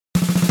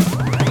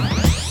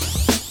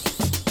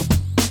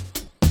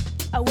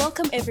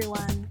Welcome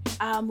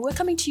everyone. We're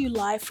coming to you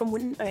live from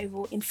Winton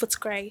Oval in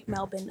Footscray,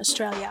 Melbourne,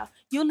 Australia.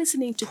 You're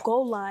listening to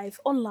Go Live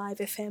on Live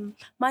FM.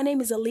 My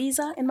name is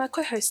Aliza and my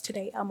co-hosts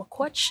today are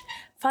Makwach,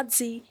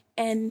 Fadzi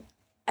and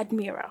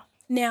Admira.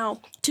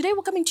 Now, today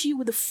we're coming to you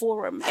with a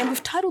forum, and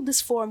we've titled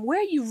this forum, Where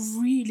Are You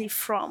Really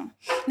From?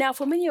 Now,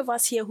 for many of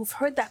us here who've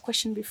heard that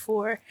question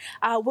before,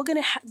 we're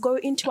going to go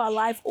into our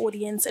live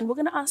audience and we're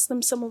going to ask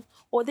them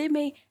or they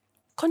may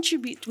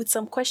contribute with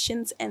some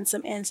questions and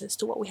some answers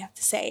to what we have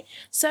to say.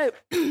 So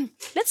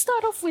let's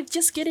start off with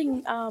just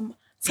getting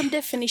some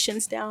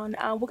definitions down.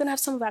 We're going to have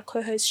some of our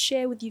co-hosts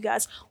share with you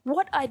guys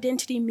what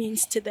identity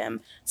means to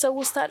them. So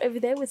we'll start over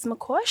there with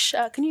Makosh.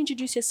 Can you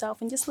introduce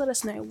yourself and just let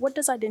us know, what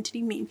does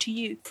identity mean to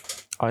you?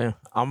 Oh yeah,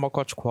 I'm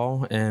Makoch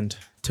Kwal, and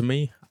to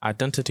me,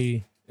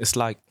 identity is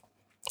like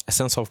a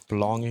sense of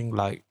belonging,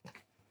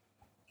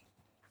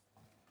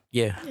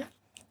 yeah.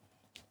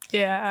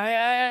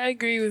 Yeah, I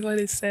agree with what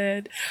is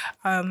said.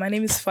 My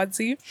name is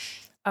Fadzi.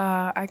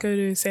 I go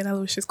to St.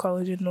 Aloysius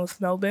College in North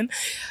Melbourne.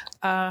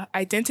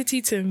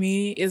 Identity to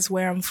me is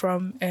where I'm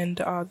from and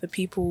the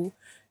people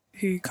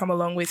who come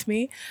along with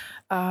me.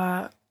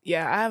 I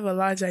have a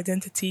large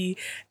identity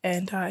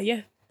and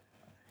yeah.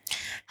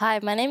 Hi,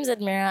 my name is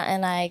Admira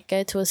and I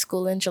go to a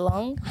school in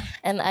Geelong.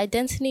 And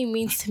identity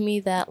means to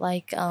me that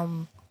like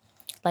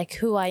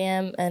who I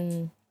am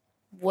and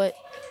what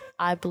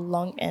I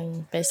belong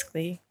in,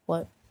 basically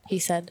what he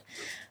said.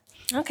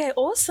 Okay,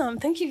 awesome.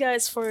 Thank you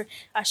guys for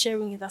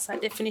sharing with us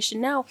that definition.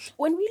 Now,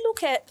 when we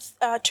look at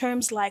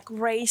terms like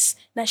race,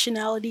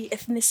 nationality,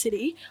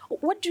 ethnicity,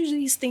 what do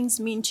these things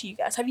mean to you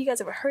guys? Have you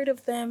guys ever heard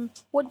of them?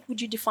 What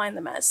would you define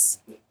them as?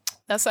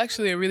 That's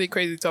actually a really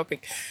crazy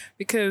topic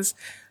because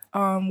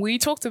we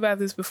talked about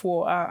this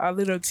before, our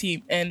little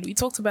team, and we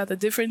talked about the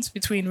difference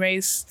between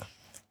race,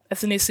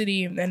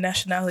 ethnicity, and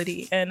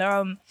nationality.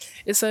 And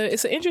it's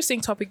an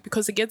interesting topic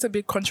because it gets a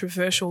bit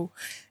controversial.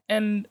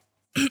 And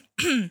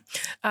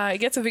it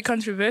gets a bit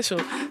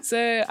controversial.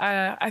 So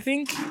I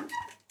think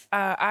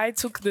I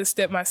took the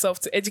step myself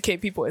to educate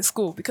people at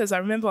school because I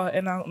remember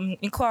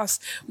in class,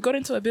 we got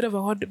into a bit of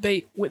a hot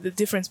debate with the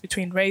difference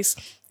between race,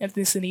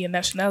 ethnicity, and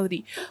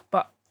nationality.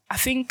 But I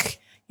think,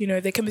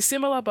 they can be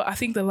similar, but I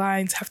think the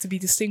lines have to be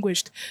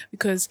distinguished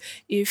because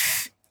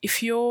if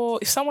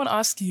someone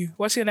asks you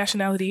what's your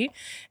nationality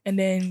and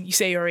then you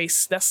say your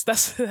race, that's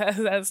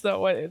not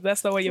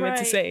what you're meant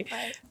to say.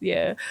 Right.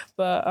 Yeah.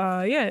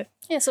 But yeah.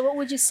 Yeah, so what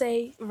would you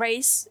say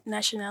race,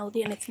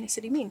 nationality, and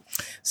ethnicity mean?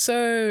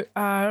 So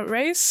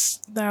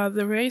race, now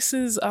the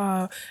races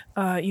are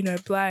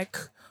black,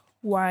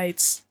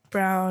 white,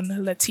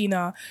 brown,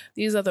 Latina.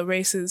 These are the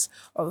races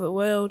of the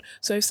world.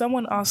 So if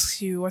someone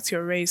asks you what's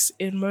your race,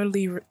 it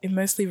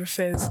mostly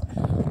refers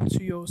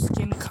to your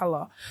skin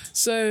color.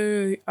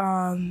 So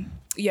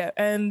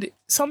and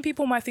some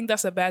people might think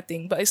that's a bad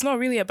thing, but it's not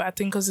really a bad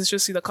thing because it's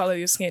just the color of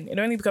your skin. It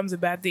only becomes a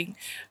bad thing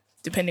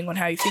depending on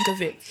how you think of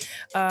it.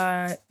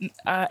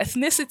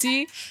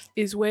 Ethnicity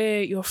is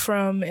where you're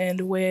from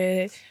and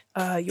where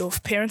your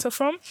parents are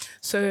from.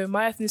 So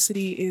my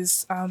ethnicity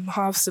is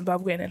half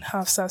Zimbabwean and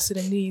half South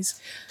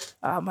Sudanese.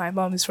 My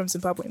mom is from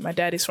Zimbabwe. My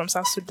dad is from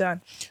South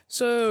Sudan.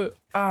 So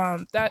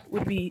that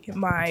would be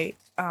my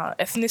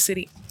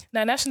ethnicity.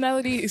 Now,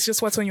 nationality is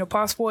just what's on your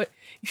passport.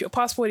 If your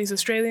passport is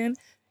Australian,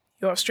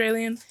 you're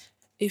Australian.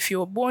 If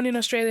you're born in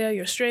Australia,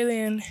 you're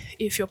Australian.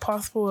 If your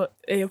passport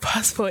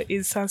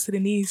is South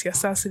Sudanese, you're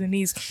South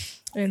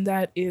Sudanese. And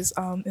that is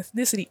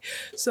ethnicity.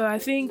 So I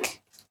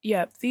think,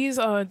 these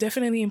are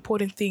definitely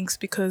important things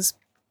because,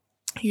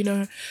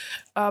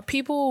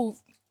 people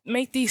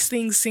make these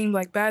things seem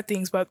like bad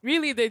things, but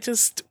really they're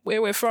just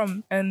where we're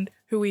from and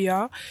who we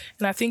are.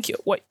 And I think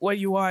what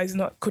you are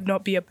could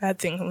not be a bad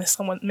thing unless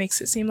someone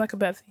makes it seem like a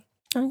bad thing.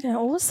 Okay,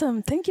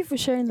 awesome. Thank you for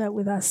sharing that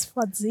with us,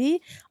 Fadzi.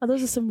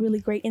 Those are some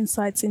really great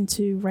insights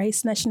into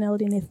race,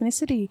 nationality, and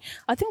ethnicity.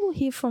 I think we'll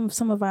hear from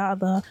some of our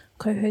other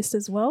co-hosts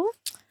as well.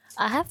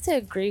 I have to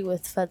agree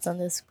with Feds on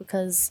this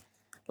because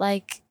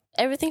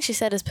everything she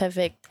said is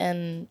perfect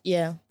and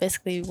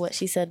basically what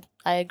she said,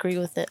 I agree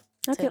with it.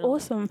 Okay,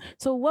 awesome.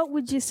 So what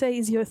would you say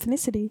is your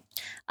ethnicity?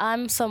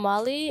 I'm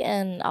Somali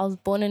and I was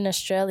born in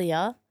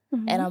Australia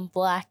and I'm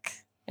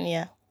black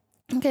and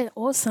Okay,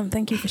 awesome.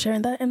 Thank you for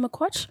sharing that. And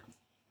Makwach?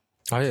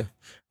 Oh yeah,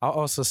 I'll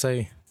also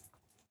say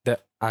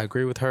that I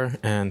agree with her,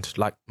 and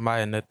my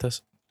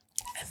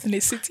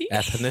Ethnicity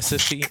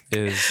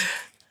is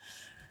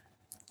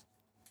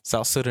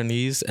South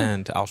Sudanese,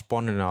 and I was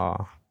born in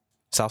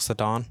South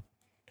Sudan,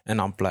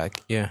 and I'm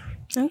black. Yeah.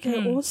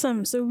 Okay,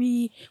 awesome. So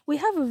we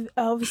have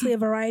obviously a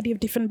variety of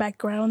different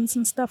backgrounds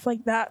and stuff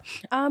like that.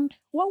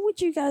 What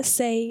would you guys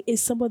say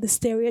is some of the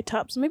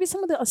stereotypes, maybe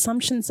some of the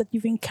assumptions that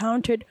you've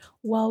encountered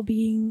while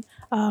being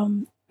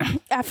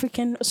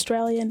African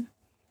Australian?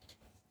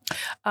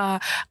 I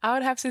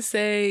would have to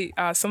say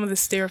some of the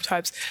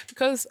stereotypes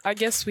because I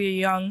guess we're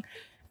young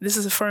this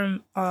is a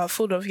firm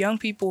full of young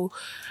people.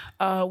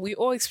 We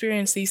all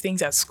experience these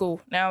things at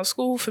school. Now,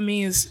 school for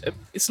me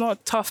it's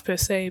not tough per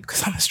se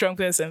because I'm a strong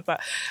person,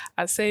 but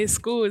I'd say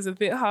school is a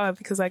bit hard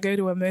because I go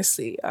to a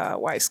mostly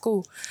white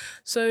school.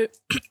 So,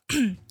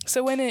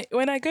 so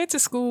when I go to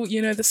school,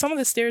 you know, some of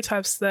the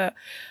stereotypes that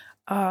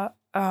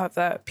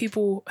that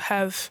people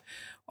have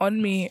on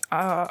me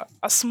are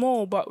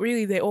small, but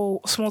really they're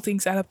all small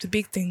things add up to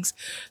big things.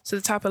 So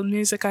the type of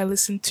music I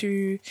listen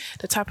to,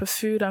 the type of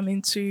food I'm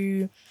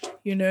into,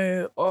 you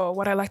know, or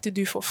what I like to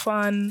do for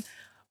fun,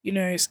 you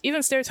know,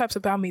 even stereotypes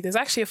about me. There's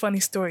actually a funny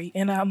story.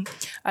 And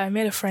I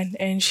met a friend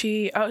and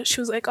she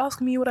was like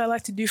asking me what I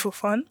like to do for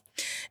fun.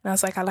 And I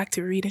was like, I like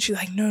to read. And she's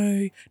like,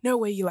 no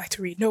way you like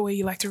to read. No way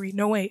you like to read.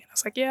 No way. And I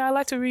was like, yeah, I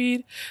like to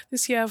read.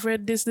 This year I've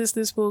read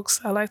this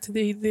books. I like to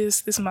read this.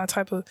 This is my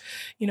type of,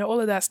 you know, all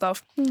of that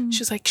stuff.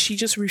 She's like, she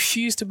just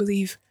refused to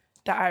believe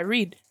that I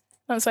read.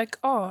 I was like,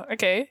 oh,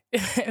 okay.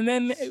 And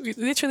then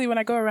literally when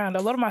I go around,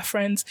 a lot of my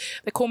friends,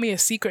 they call me a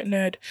secret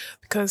nerd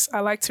because I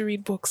like to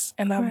read books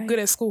and I'm good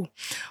at school.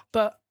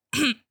 But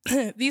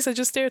these are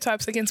just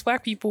stereotypes against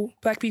Black people.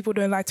 Black people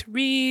don't like to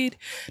read.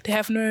 They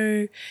have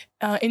no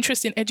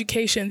interest in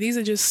education. These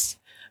are just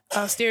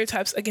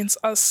stereotypes against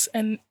us,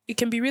 and it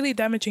can be really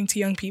damaging to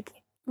young people.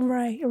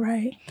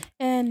 Right.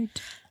 And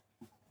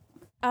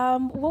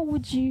what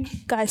would you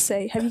guys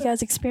say? Have you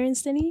guys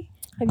experienced any?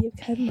 Have you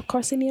come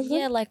across any of them?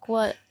 Yeah, like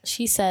what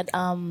she said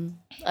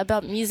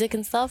about music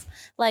and stuff.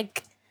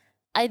 Like,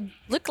 I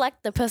look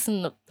like the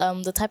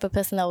type of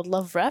person that would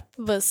love rap,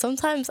 but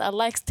sometimes I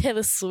like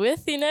Taylor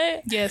Swift, you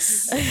know?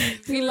 Yes.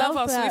 we love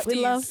our that. Swifties. We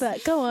love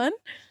that. Go on.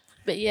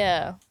 But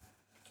yeah.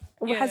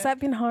 Has that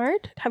been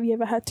hard? Have you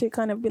ever had to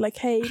kind of be like,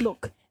 hey,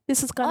 look,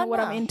 this is kind of what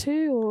I'm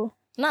into? Or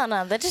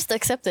No, they just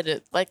accepted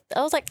it. Like,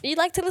 I was like, you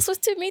like Taylor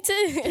Swift too? Me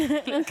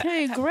too.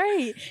 Okay,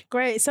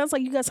 great. Sounds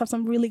like you guys have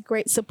some really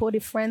great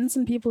supportive friends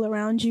and people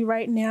around you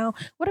right now.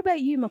 What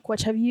about you,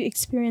 Makwach? Have you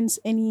experienced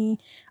any,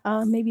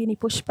 maybe any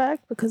pushback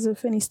because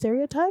of any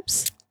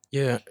stereotypes?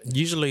 Yeah,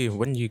 usually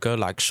when you go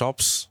like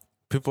shops,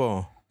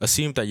 people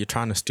assume that you're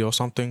trying to steal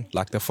something.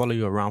 Like they follow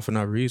you around for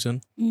no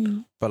reason.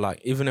 But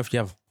like even if you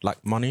have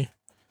like money,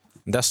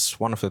 that's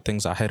one of the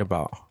things I hate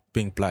about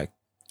being Black.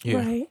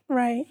 Yeah.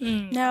 Right.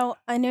 Now,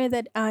 I know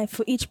that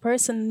for each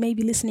person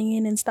maybe listening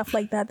in and stuff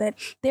like that, that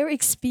their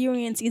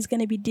experience is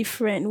going to be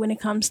different when it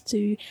comes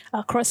to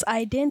cross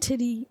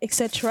identity,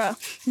 etc.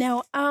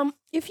 Now,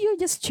 if you're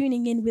just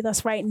tuning in with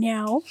us right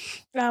now,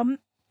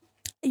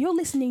 you're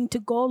listening to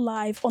Go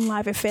Live on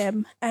Live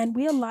FM, and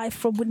we are live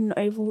from Wooden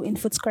Oval in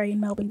Footscray in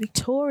Melbourne,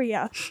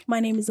 Victoria. My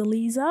name is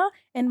Eliza,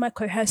 and my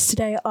co-hosts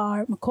today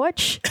are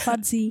Makwach,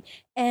 Fadzi,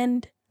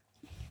 and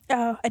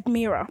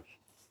Admira.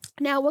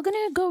 Now, we're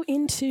going to go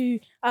into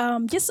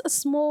just a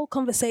small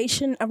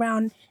conversation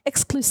around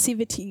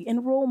exclusivity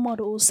and role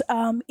models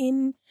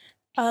in,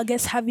 I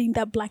guess, having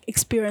that Black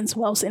experience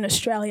whilst in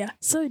Australia.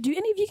 So do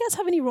any of you guys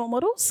have any role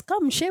models?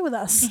 Come, share with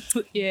us.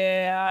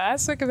 Yeah, I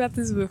spoke about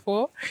this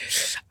before.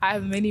 I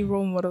have many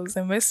role models,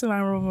 and most of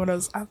my role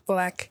models are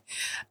Black.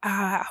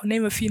 I'll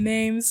name a few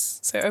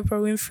names. So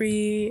Oprah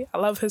Winfrey, I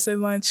love her so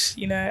much.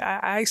 You know,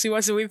 I actually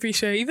watch the Winfrey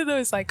Show, even though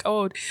it's like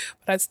old,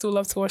 but I'd still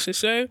love to watch the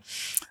show.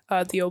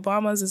 The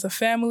Obamas as a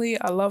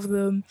family, I love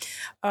them.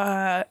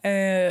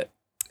 Burna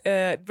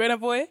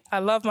Boy, I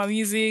love my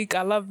music.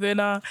 I love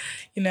Burna.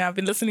 You know, I've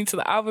been listening to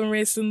the album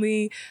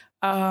recently.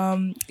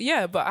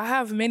 But I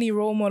have many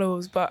role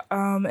models. But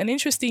an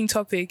interesting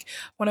topic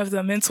one of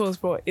the mentors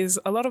brought is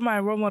a lot of my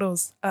role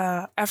models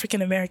are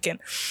African American,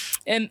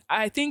 and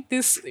I think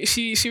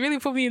she really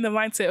put me in the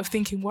mindset of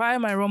thinking, why are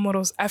my role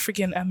models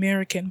African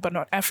American but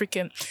not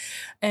African?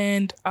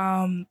 And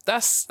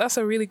that's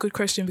a really good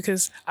question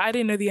because I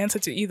didn't know the answer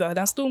to either, and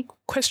I'm still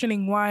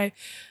questioning why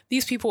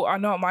these people are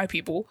not my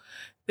people.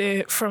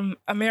 They're from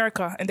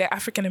America and they're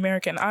African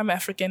American. I'm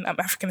African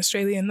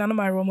Australian. None of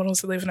my role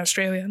models live in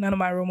Australia. None of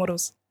my role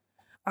models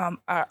are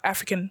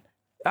African,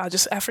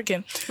 just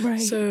African. Right.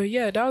 So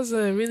yeah, that was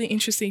a really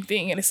interesting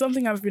thing. And it's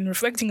something I've been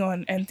reflecting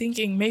on and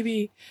thinking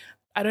maybe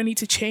I don't need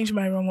to change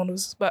my role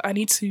models, but I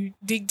need to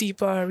dig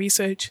deeper,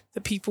 research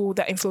the people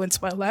that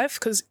influence my life,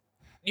 because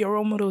your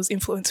role models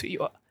influence who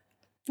you are.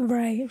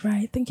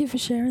 Right. Thank you for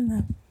sharing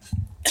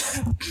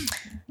that.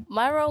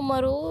 My role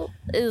model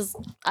is,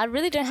 I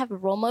really don't have a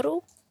role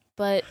model,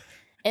 but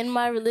in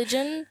my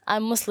religion,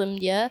 I'm Muslim,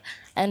 yeah.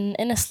 And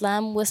in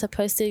Islam, we're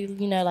supposed to,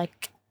 you know,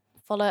 like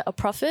follow a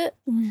prophet,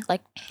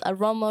 like a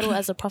role model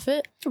as a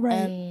prophet. Right.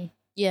 And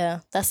yeah,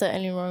 that's the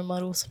only role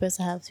model we're supposed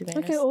to have, to be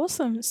honest. Okay,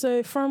 awesome.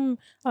 So from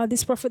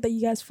this prophet that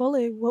you guys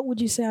follow, what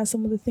would you say are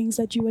some of the things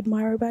that you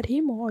admire about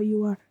him, or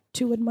you are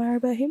to admire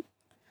about him?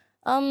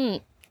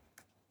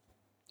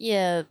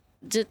 Yeah,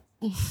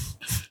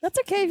 That's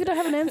okay if you don't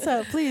have an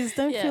answer. Please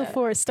don't feel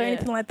forced or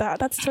anything like that.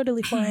 That's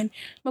totally fine.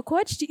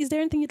 Makwach, is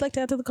there anything you'd like to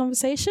add to the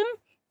conversation?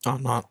 Oh,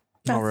 not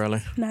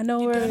really. Nah,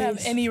 no You worries. don't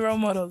have any role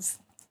models.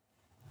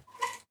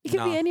 It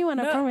could be anyone,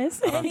 I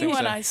promise. I don't think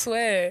Anyone, so. I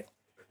swear.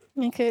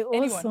 Okay,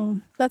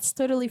 awesome. That's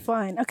totally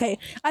fine. Okay,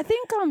 I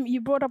think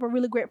you brought up a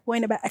really great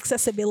point about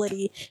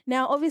accessibility.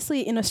 Now,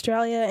 obviously, in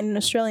Australia and in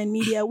Australian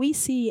media, we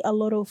see a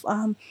lot of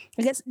I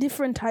guess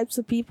different types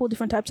of people,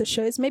 different types of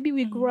shows. Maybe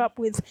we grew up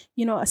with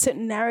a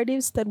certain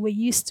narratives that we're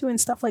used to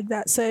and stuff like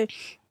that. So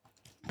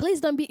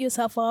please don't beat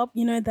yourself up.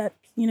 That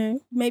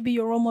maybe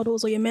your role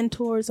models or your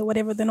mentors or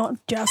whatever, they're not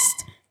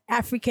just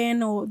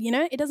African, or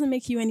it doesn't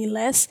make you any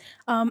less.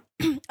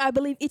 I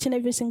believe each and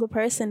every single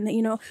person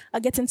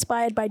gets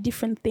inspired by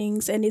different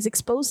things and is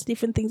exposed to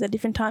different things at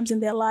different times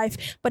in their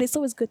life, but it's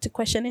always good to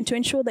question and to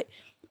ensure that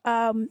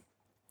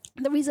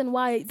the reason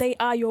why they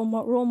are your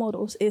role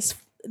models is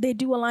they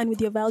do align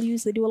with your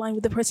values, they do align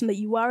with the person that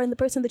you are and the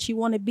person that you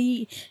want to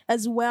be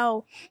as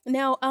well.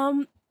 Now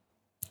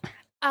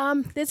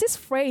there's this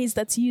phrase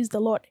that's used a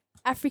lot,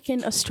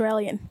 African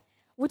Australian.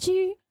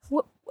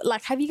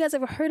 Have you guys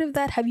ever heard of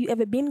that? Have you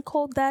ever been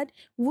called that?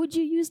 Would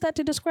you use that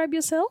to describe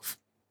yourself?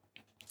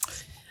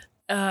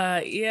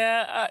 That's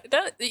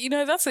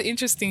an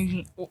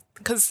interesting,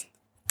 because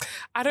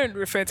I don't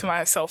refer to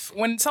myself.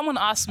 When someone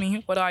asks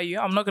me, what are you?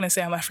 I'm not going to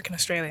say I'm African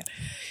Australian.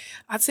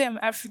 I'd say I'm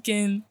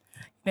African.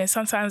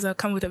 Sometimes I'll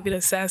come with a bit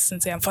of sass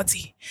and say I'm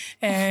Fati.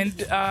 And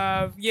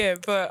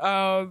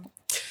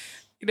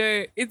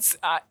it's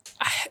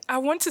I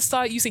want to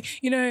start using,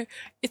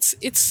 it's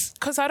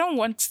because I don't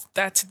want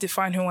that to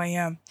define who I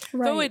am.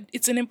 Right. Though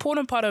it's an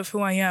important part of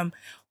who I am.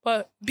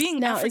 But being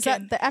now, African... is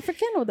that the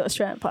African or the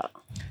Australian part?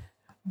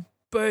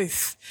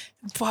 Both.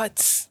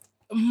 But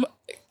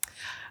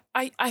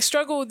I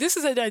struggle. This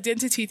is an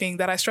identity thing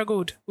that I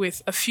struggled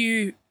with a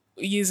few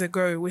years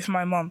ago with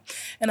my mom.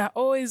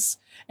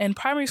 And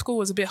primary school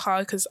was a bit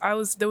hard because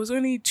there was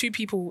only two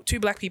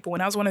black people,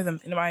 and I was one of them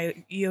in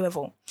my year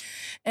level.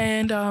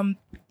 And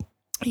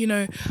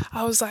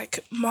I was like,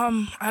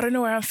 Mom, I don't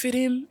know where I'm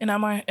fitting. And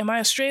am I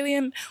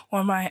Australian or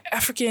am I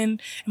African?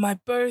 Am I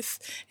both?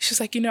 She's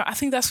like, I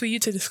think that's for you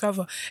to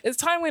discover. As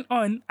time went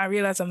on, I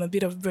realized I'm a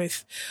bit of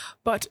both.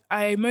 But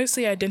I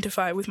mostly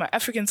identify with my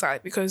African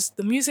side because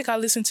the music I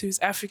listen to is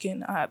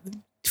African.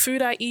 The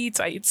food I eat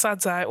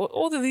sadza,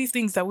 all of these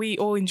things that we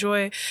all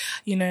enjoy,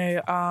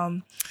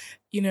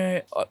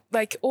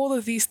 like all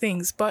of these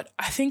things. But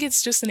I think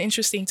it's just an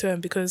interesting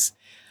term because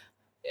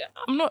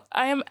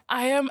I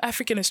am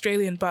African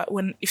Australian, but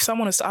if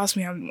someone was to ask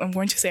me, I'm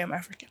going to say I'm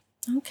African.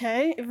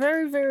 Okay,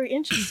 very, very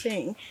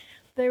interesting.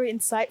 Very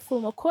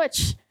insightful.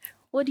 Mokoch,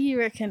 what do you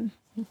reckon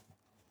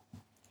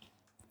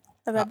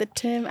about the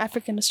term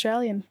African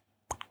Australian?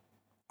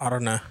 I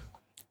don't know.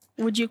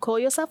 Would you call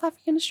yourself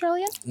African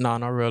Australian? No,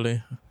 not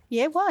really.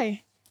 Yeah,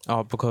 why?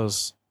 Oh,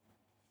 because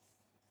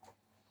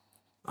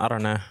I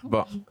don't know,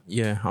 but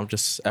yeah, I'm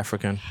just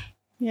African.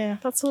 Yeah,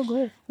 that's all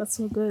good. That's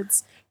all good.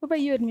 What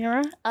about you,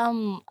 Admira?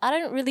 I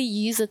don't really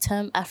use the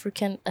term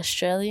African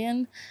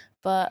Australian,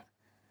 but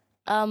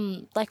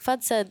like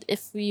Fad said,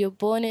 if you're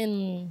born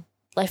in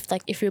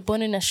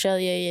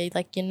Australia,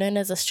 you're known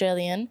as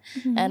Australian,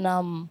 and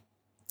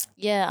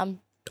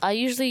I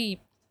usually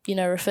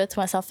refer to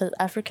myself as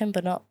African,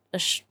 but not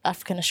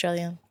African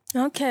Australian.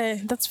 Okay,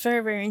 that's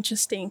very, very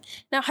interesting.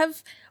 Now,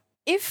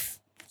 if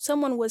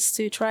someone was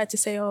to try to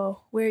say,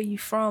 "Oh, where are you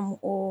from?"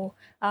 or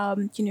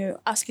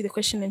ask you the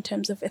question in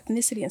terms of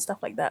ethnicity and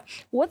stuff like that,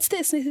 what's the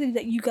ethnicity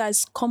that you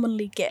guys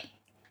commonly get?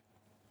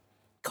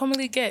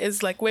 Commonly get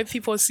is like where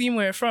people assume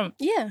we're from.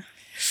 Yeah.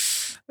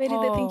 Where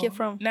do they think you're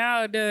from?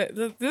 Now,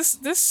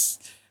 this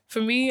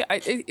for me,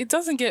 it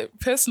doesn't get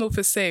personal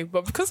per se,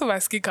 but because of my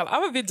skin color,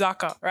 I'm a bit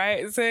darker,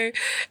 right? So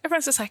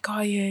everyone's just like, "Oh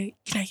yeah,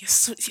 you're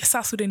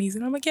South Sudanese,"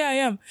 and I'm like, "Yeah, I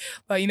am."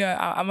 But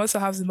I'm also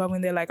half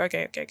Zimbabwean. They're like,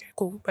 "Okay,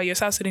 cool," but you're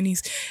South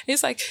Sudanese. And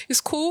it's like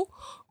it's cool,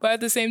 but at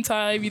the same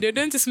time,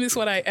 don't dismiss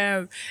what I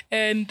am,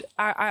 and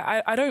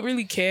I don't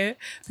really care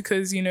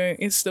because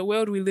it's the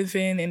world we live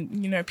in,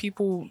 and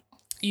people.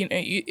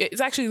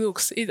 It actually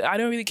looks. I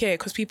don't really care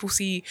because people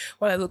see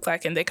what I look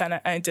like and they kind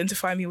of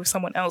identify me with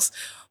someone else.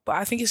 But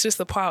I think it's just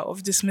a part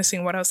of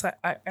dismissing what else I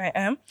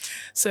am.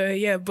 So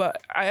yeah,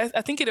 but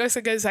I think it also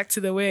goes back to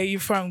the "where are you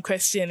from"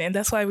 question, and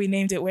that's why we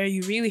named it "Where are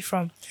you really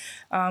from?"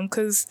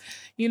 Because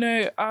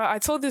I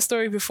told this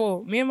story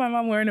before. Me and my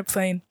mom were in a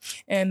plane,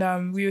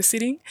 and we were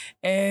sitting,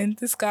 and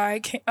this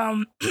guy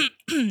came,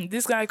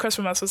 this guy across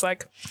from us was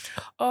like,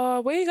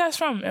 "Oh, where are you guys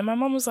from?" And my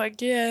mom was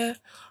like, "Yeah,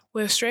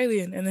 we're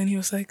Australian." And then he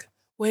was like,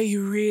 "Where are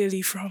you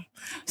really from?"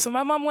 So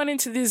my mom went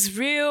into this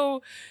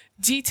real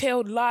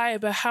detailed lie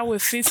about how we're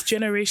fifth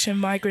generation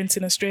migrants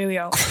in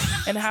Australia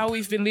and how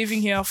we've been living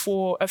here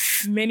for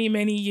many,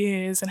 many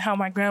years and how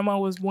my grandma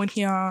was born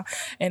here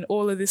and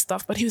all of this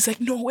stuff. But he was like,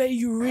 "No, where are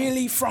you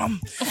really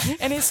from?"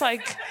 And it's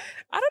like,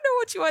 I don't know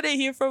what you want to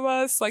hear from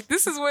us. Like, we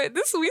said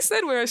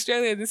we're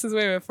Australian. This is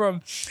where we're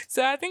from.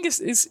 So I think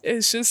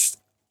it's just,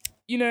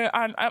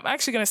 I'm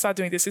actually going to start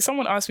doing this. If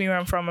someone asks me where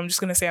I'm from, I'm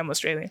just going to say I'm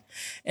Australian.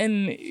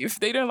 And if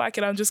they don't like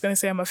it, I'm just going to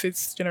say I'm a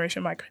fifth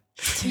generation migrant.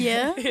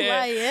 Yeah? Yeah.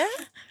 Why, yeah?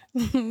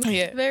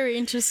 Yeah. Very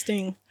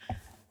interesting.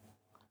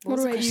 What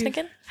was the question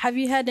again? Have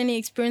you had any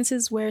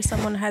experiences where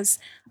someone has,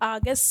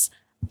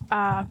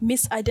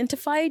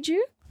 misidentified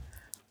you?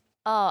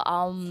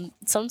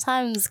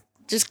 Sometimes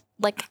just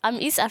like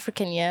I'm East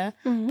African, yeah,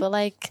 but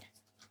like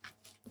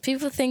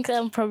people think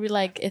I'm probably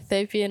like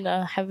Ethiopian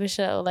or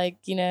Habesha or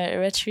like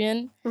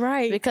Eritrean,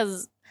 Right.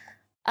 because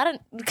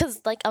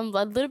like I'm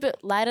a little bit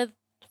lighter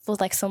for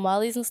like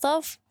Somalis and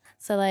stuff.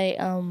 So like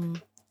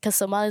because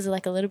Somalis are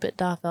like a little bit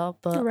darker,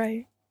 but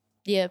Right.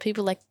 yeah,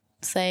 people like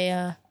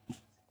say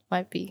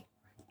might be.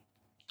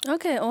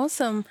 Okay,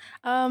 awesome.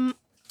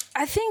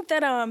 I think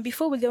that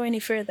before we go any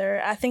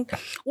further, I think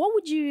what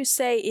would you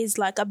say is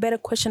like a better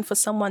question for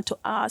someone to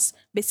ask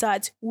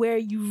besides where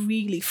you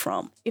really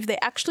from? If they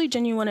actually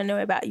genuinely want to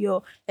know about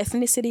your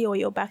ethnicity or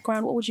your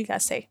background, what would you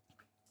guys say?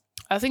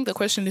 I think the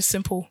question is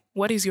simple.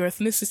 What is your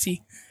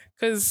ethnicity?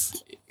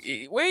 Because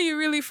where are you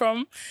really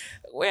from?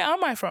 Where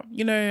am I from?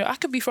 I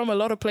could be from a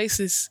lot of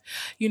places.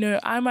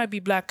 I might be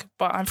black,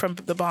 but I'm from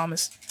the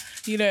Bahamas.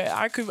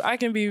 I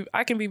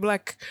can be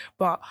black,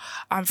 but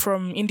I'm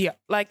from India.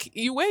 Like,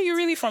 where you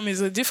really from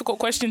is a difficult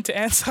question to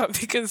answer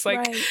because,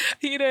 like,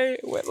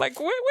 Right. like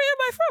where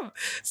am I from?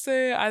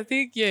 So I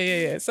think,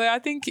 yeah. So I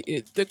think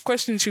the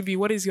question should be,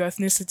 what is your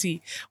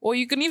ethnicity? Or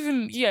you can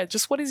even,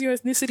 just what is your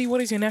ethnicity?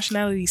 What is your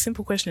nationality?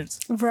 Simple questions.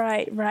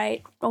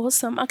 Right.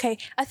 Awesome. Okay,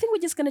 I think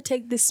we're just going to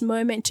take this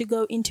moment to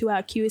go into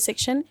our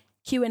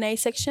Q&A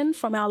section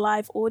from our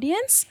live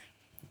audience.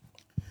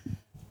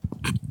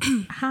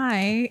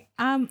 Hi.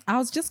 I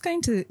was just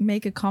going to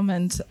make a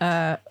comment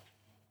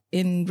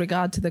in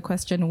regard to the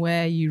question,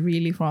 where are you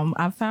really from?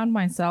 I've found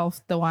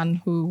myself the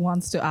one who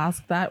wants to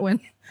ask that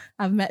when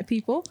I've met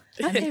people.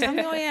 Okay, tell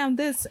me who I am,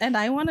 this, and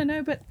I want to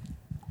know, but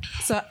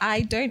so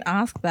I don't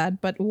ask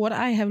that. But what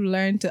I have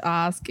learned to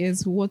ask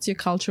is, what's your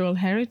cultural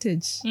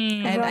heritage?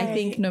 And I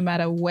think no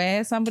matter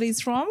where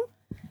somebody's from,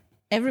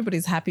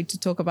 everybody's happy to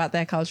talk about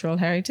their cultural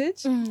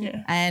heritage.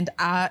 Yeah. And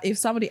if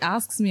somebody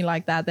asks me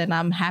like that, then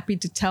I'm happy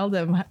to tell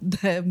them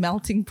the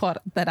melting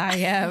pot that I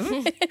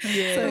am.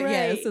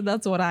 So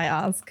that's what I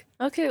ask.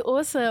 Okay,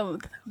 awesome.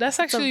 That's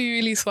actually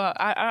really smart.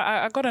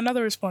 I got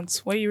another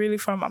response. Where are you really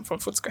from? I'm from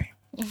Footscray.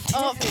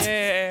 Oh,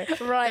 Yeah.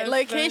 right.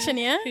 Location,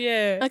 yeah?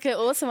 Yeah. Okay,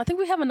 awesome. I think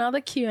we have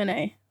another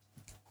Q&A.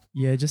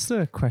 Yeah, just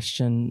a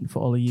question for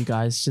all of you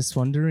guys. Just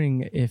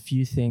wondering if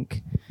you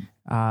think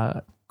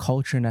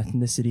culture and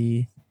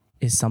ethnicity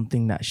is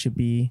something that should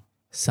be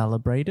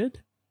celebrated.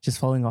 Just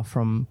following off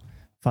from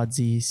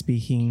Fadzi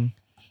speaking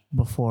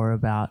before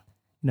about,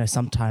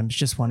 sometimes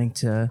just wanting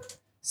to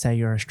say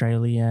you're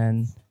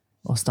Australian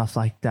or stuff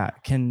like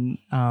that. Can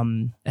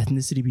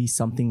ethnicity be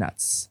something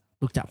that's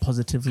looked at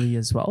positively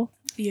as well?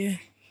 Yeah.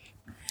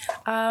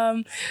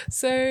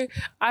 So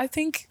I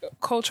think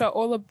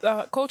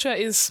culture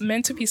is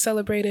meant to be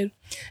celebrated,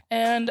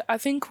 and I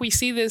think we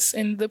see this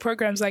in the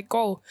programs like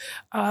Goal,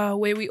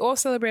 where we all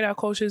celebrate our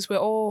cultures. We're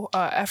all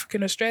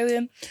African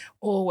Australian,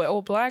 or we're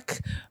all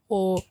black,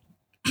 or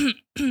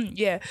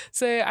yeah.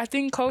 So I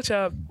think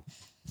culture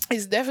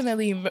is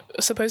definitely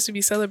supposed to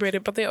be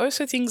celebrated, but there are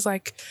also things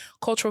like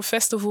cultural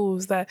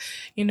festivals that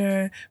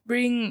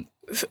bring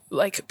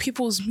like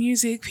people's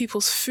music,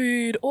 people's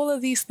food, all of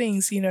these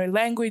things,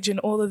 language and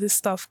all of this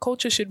stuff.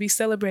 Culture should be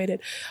celebrated,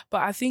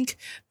 but I think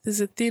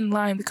there's a thin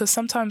line because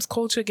sometimes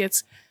culture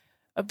gets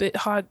a bit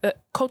hard.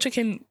 Culture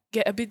can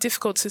get a bit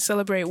difficult to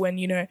celebrate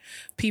when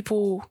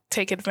people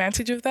take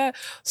advantage of that.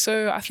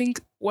 So I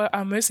think what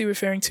I'm mostly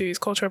referring to is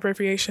cultural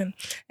appropriation,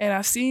 and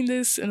I've seen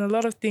this in a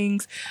lot of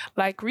things.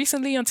 Like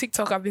recently on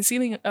TikTok, I've been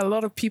seeing a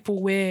lot of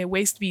people wear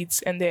waist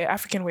beads, and they're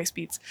African waist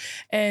beads,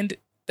 and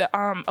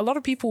a lot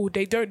of people,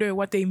 they don't know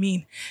what they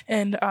mean.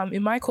 And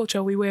in my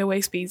culture, we wear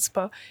waist beads,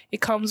 but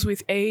it comes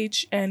with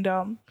age, and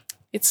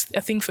it's a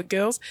thing for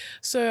girls.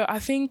 So I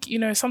think,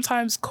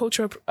 sometimes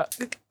culture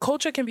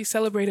can be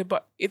celebrated,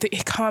 but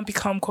it can't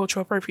become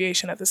cultural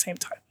appropriation at the same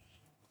time.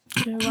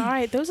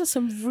 Right. Those are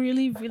some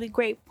really, really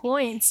great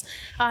points.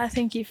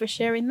 Thank you for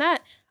sharing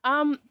that.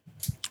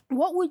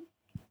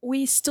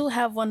 We still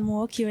have one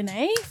more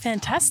Q&A.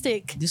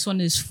 Fantastic. This one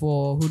is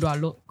for who do I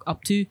look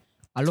up to?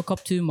 I look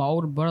up to my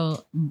older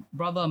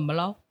brother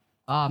Malau.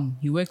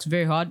 He works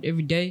very hard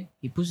every day.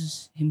 He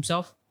pushes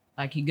himself.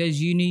 Like, he goes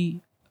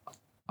uni.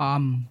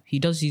 He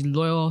does his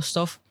lawyer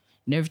stuff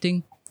and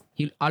everything.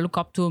 I look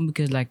up to him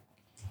because, like,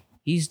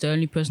 he's the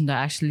only person that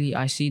actually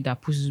I see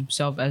that pushes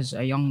himself as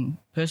a young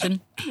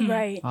person.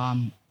 Right.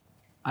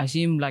 I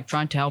see him like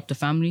trying to help the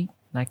family,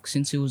 like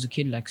since he was a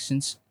kid, like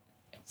since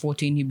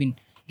 14, he'd been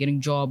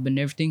getting job and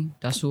everything.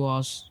 That's who I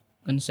was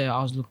gonna say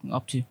I was looking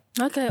up to.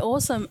 Okay,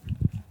 awesome.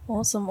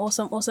 All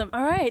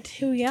right,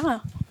 here we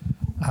are.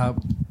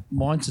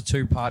 Mine's a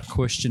two-part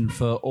question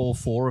for all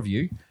four of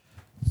you.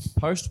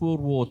 Post-World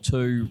War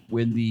II,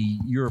 when the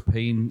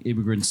European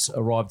immigrants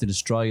arrived in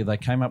Australia, they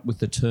came up with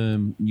the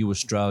term New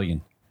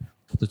Australian.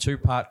 The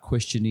two-part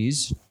question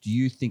is, do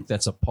you think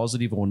that's a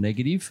positive or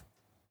negative?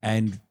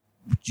 And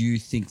do you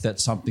think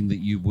that's something that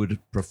you would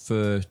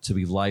prefer to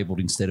be labelled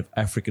instead of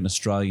African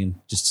Australian,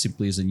 just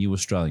simply as a New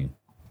Australian?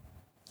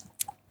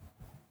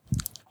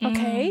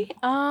 Okay.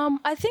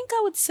 I think I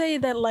would say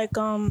that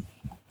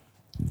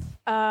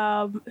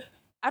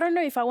I don't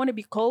know if I want to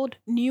be called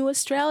New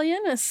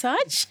Australian as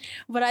such,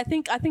 but I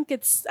think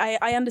it's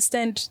I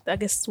understand, I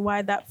guess,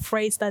 why that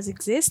phrase does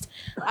exist.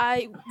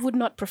 I would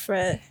not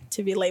prefer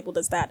to be labeled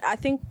as that. I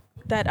think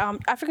that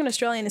African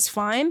Australian is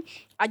fine.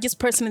 I just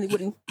personally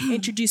wouldn't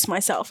introduce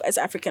myself as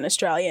African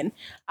Australian.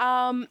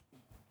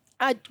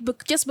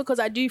 Just because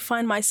I do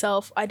find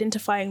myself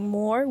identifying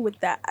more with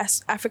that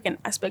African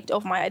aspect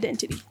of my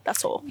identity.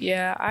 That's all.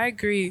 Yeah, I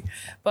agree.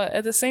 But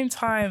at the same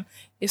time,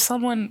 if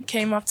someone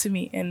came up to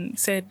me and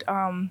said,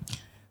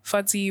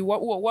 Fadzi,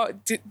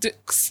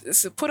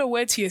 put a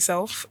word to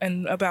yourself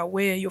and about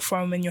where you're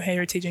from and your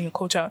heritage and your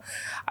culture,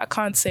 I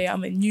can't say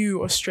I'm a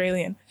new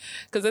Australian,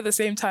 because at the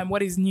same time,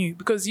 what is new?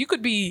 Because you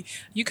could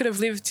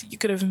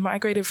have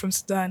migrated from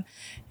Sudan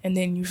and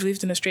then you've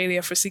lived in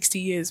Australia for 60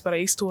 years, but are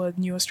you still a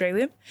new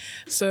Australian?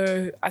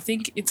 So I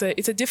think it's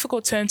a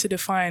difficult term to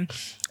define,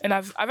 and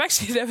I've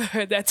actually never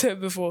heard that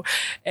term before,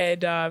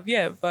 and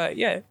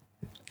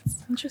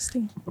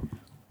Interesting.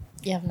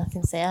 You have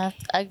nothing to say.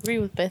 I agree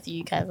with both of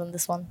you guys on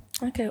this one.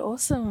 Okay,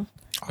 awesome.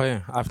 Oh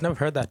yeah, I've never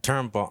heard that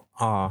term, but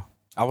I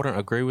wouldn't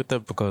agree with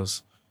it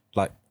because,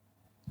 like,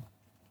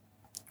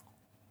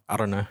 I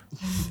don't know.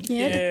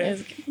 Yeah.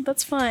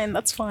 That's fine.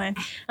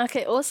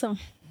 Okay, awesome.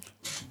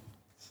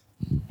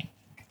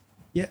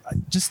 Yeah,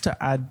 just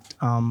to add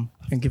and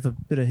give a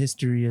bit of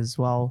history as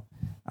well.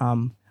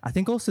 I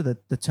think also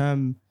that the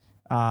term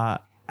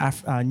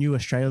New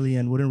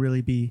Australian wouldn't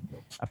really be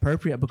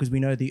appropriate because we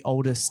know the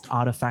oldest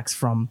artifacts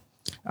from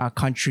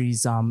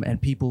countries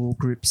and people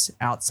groups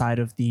outside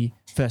of the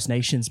First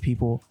Nations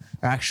people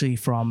are actually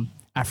from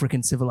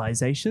African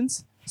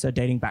civilizations, so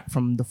dating back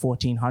from the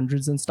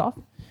 1400s and stuff.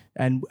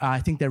 And I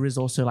think there is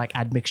also like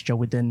admixture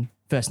within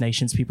First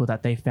Nations people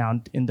that they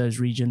found in those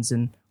regions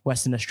in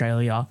Western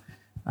Australia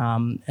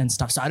and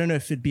stuff. So I don't know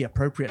if it'd be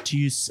appropriate to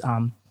use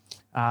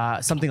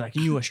something like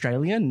New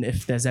Australian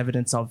if there's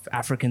evidence of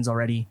Africans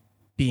already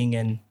being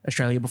in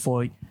Australia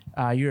before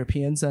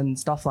Europeans and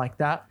stuff like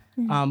that.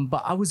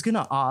 But I was going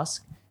to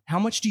ask, how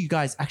much do you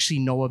guys actually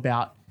know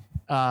about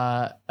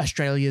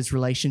Australia's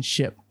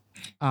relationship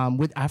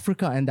with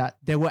Africa, and that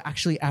there were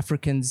actually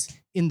Africans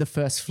in the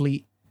first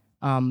fleet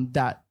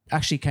that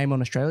actually came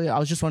on Australia? I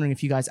was just wondering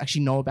if you guys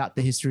actually know about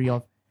the history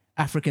of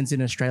Africans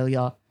in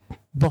Australia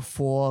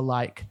before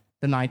like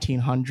the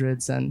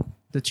 1900s and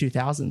the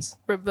 2000s.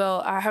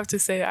 Rebel, I have to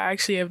say, I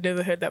actually have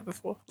never heard that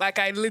before. Like,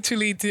 I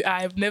literally do.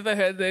 I've never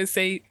heard those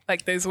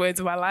words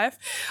in my life.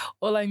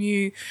 All I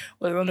knew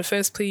was on the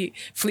first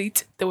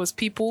fleet, there was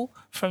people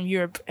from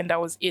Europe, and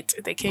that was it.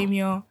 They came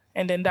here,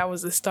 and then that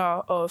was the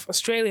start of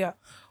Australia.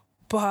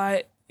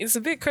 But it's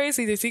a bit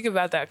crazy to think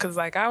about that, because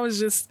like I was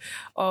just,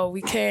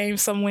 we came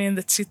somewhere in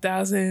the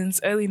 2000s,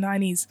 early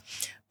 90s.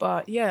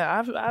 But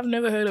yeah, I've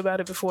never heard about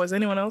it before. Has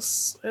anyone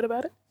else heard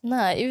about it?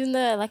 Nah, even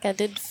though like I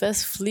did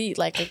First Fleet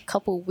like a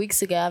couple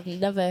weeks ago, I've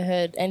never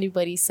heard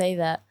anybody say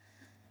that.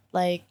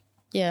 Like,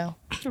 yeah.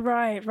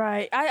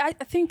 Right. I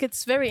think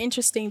it's very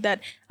interesting that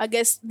I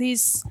guess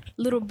these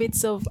little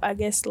bits of, I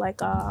guess,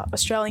 like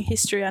Australian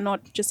history are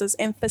not just as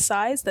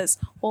emphasized as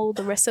all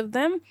the rest of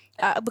them.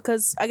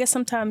 Because I guess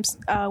sometimes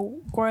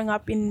growing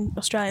up in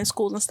Australian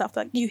schools and stuff,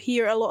 like you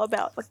hear a lot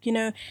about like, you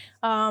know,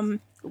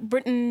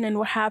 Britain and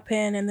what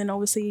happened, and then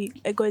obviously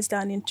it goes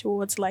down in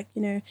towards like,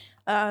 you know,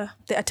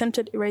 the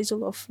attempted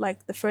erasure of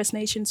like the First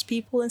Nations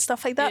people and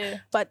stuff like that. Yeah.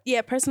 But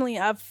yeah, personally,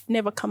 I've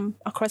never come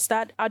across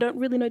that. I don't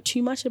really know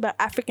too much about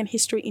African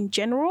history in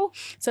general.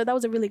 So that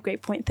was a really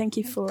great point. Thank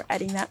you for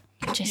adding that.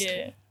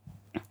 Yeah.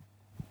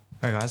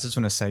 Hey guys, I just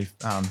want to say,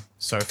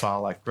 so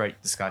far, like,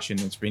 great discussion.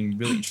 It's been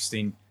really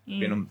interesting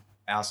being on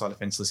our side of the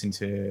fence, listening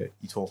to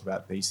you talk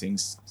about these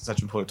things,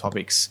 such important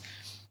topics.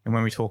 And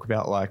when we talk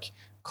about like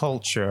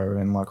culture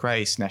and like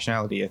race,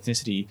 nationality,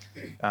 ethnicity,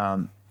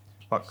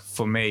 like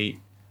for me,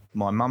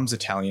 my mum's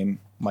Italian,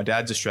 my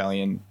dad's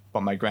Australian,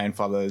 but my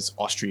grandfather's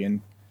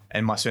Austrian,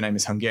 and my surname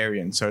is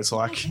Hungarian. So it's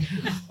like, you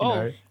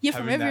know, you're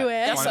from having that-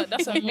 everywhere.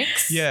 That's a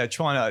mix. yeah,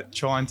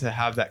 trying to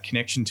have that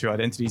connection to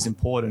identity is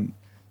important.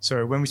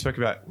 So when we spoke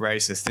about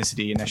race,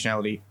 ethnicity, and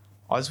nationality,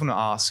 I just want to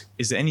ask: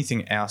 is there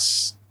anything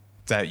else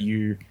that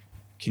you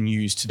can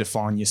use to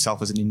define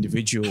yourself as an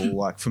individual?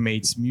 Like for me,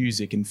 it's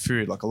music and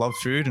food. Like I love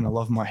food and I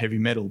love my heavy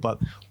metal. But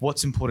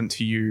what's important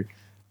to you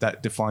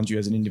that defines you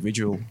as an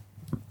individual?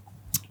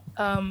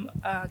 Can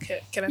I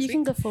You speak?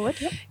 can go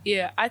forward. Yep.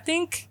 Yeah, I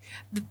think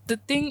the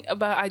thing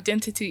about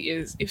identity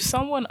is if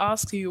someone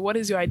asks you, what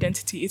is your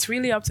identity? It's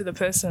really up to the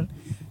person.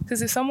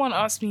 Because if someone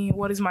asks me,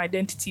 what is my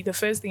identity? The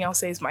first thing I'll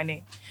say is my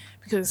name.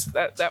 Because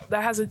that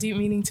has a deep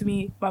meaning to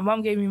me. My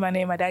mom gave me my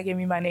name. My dad gave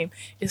me my name.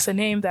 It's a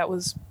name that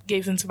was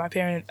given to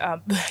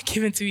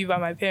me by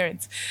my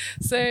parents.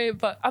 So,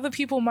 but other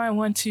people might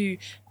want to,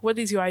 what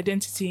is your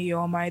identity?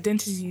 Or my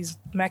identity is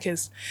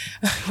Macca's.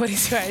 What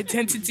is your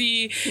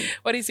identity?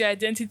 What is your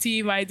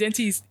identity? My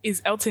identity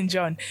is Elton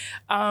John.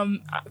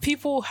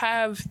 People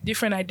have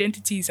different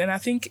identities, and I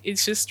think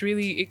it's just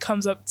really, it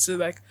comes up to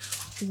like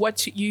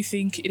what you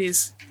think it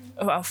is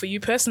for you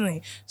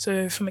personally.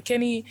 So for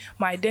McKenny,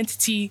 my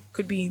identity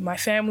could be my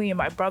family and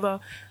my brother.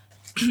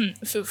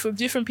 for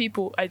different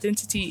people,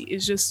 identity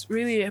is just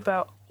really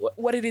about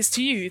what it is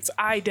to you. It's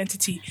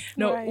identity,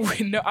 no,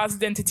 Right. no us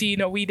identity,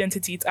 no we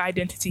identity. It's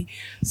identity.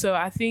 So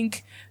I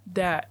think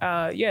that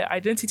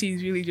identity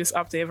is really just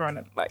up to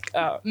everyone. Like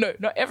no,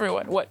 not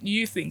everyone. What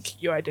you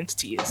think your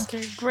identity is.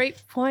 Okay,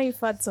 great point,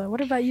 Fadza.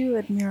 What about you,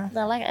 Admira?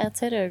 No, like I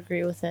totally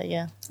agree with it.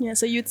 Yeah. Yeah,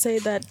 so you'd say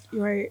that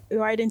your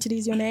identity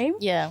is your name?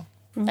 Yeah.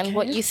 And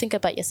what you think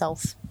about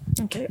yourself.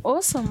 Okay,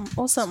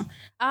 awesome.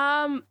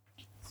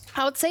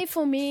 I would say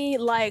for me,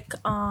 like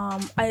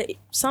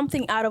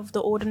something out of the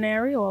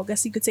ordinary, or I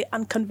guess you could say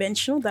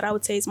unconventional, that I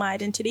would say is my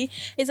identity,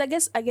 is I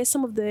guess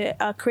some of the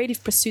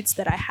creative pursuits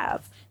that I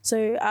have.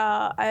 So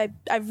I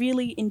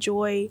really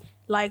enjoy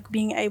like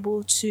being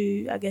able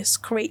to, I guess,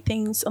 create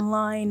things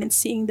online and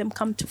seeing them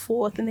come to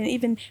forth, and then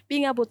even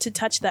being able to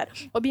touch that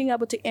or being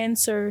able to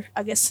answer,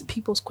 I guess,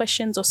 people's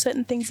questions or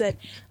certain things that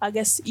I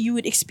guess you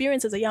would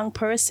experience as a young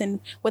person,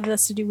 whether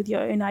that's to do with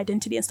your own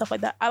identity and stuff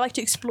like that. I like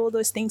to explore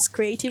those things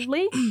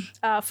creatively.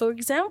 For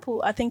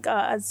example, I think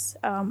as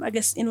I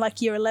guess in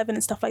like year 11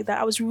 and stuff like that,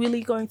 I was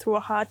really going through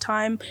a hard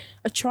time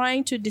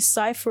trying to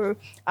decipher,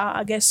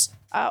 I guess,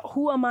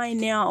 who am I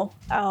now?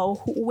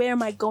 Where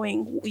am I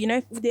going? You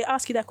know, they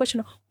ask you that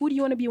question, who do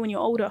you want to be when you're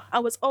older? I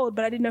was old,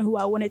 but I didn't know who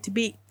I wanted to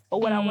be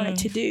or what I wanted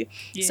to do.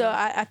 Yeah. So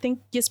I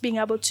think just being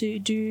able to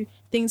do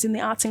things in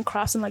the arts and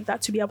crafts and like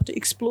that, to be able to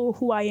explore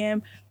who I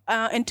am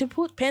and to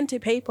put pen to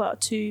paper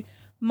to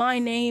my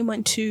name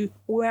and to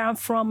where I'm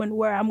from and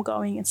where I'm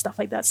going and stuff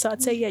like that. So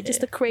I'd say,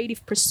 just the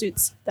creative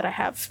pursuits that I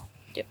have.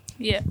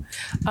 Yeah.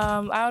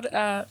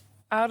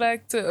 I would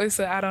like to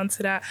also add on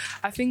to that.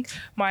 I think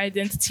my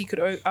identity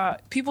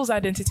people's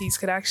identities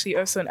could actually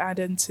also add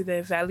into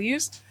their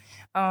values.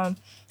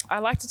 I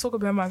like to talk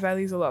about my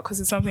values a lot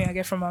because it's something I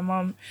get from my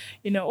mom.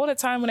 You know, all the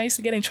time when I used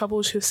to get in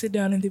trouble, she'll sit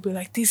down and they'd be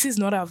like, this is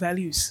not our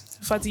values.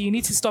 Fati, you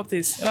need to stop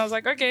this. And I was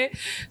like, okay.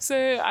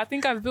 So I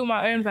think I've built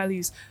my own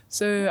values.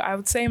 So I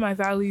would say my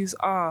values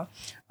are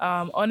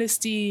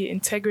honesty,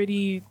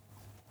 integrity,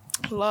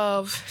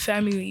 love,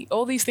 family,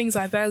 all these things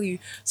I value.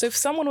 So if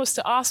someone was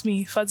to ask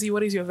me, Fadzi,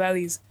 what is your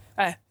values?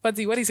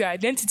 Fadzi, what is your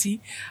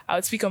identity? I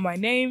would speak on my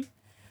name,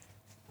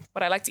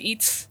 what I like to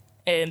eat,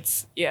 and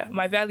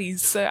my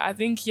values. So I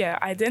think,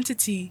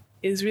 identity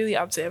is really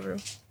up to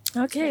everyone.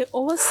 Okay,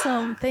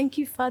 awesome. Thank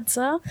you,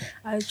 Fadza.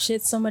 I've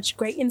shared so much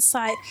great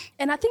insight,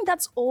 and I think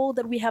that's all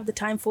that we have the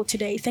time for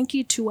today. Thank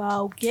you to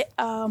our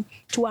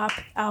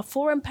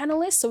forum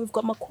panelists. So we've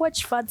got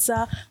Makwach,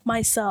 Fadza,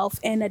 myself,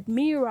 and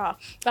Admira.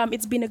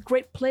 It's been a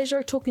great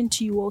pleasure talking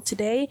to you all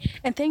today,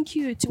 and thank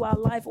you to our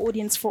live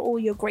audience for all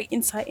your great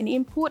insight and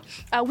input.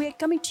 We are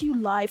coming to you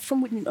live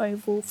from Whitney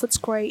Oval,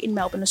 Footscray in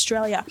Melbourne,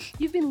 Australia.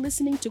 You've been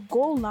listening to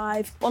Go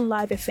Live on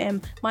Live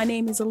FM. My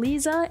name is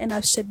Eliza, and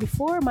I've said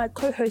before, my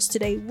co-hosts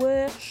today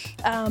were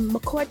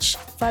Makwach,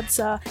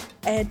 Fadza,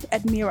 and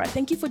Admira.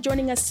 Thank you for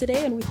joining us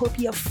today, and we hope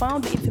you have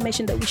found the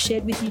information that we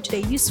shared with you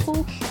today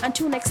useful.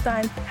 Until next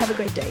time, have a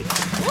great day.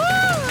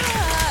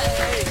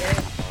 Woo!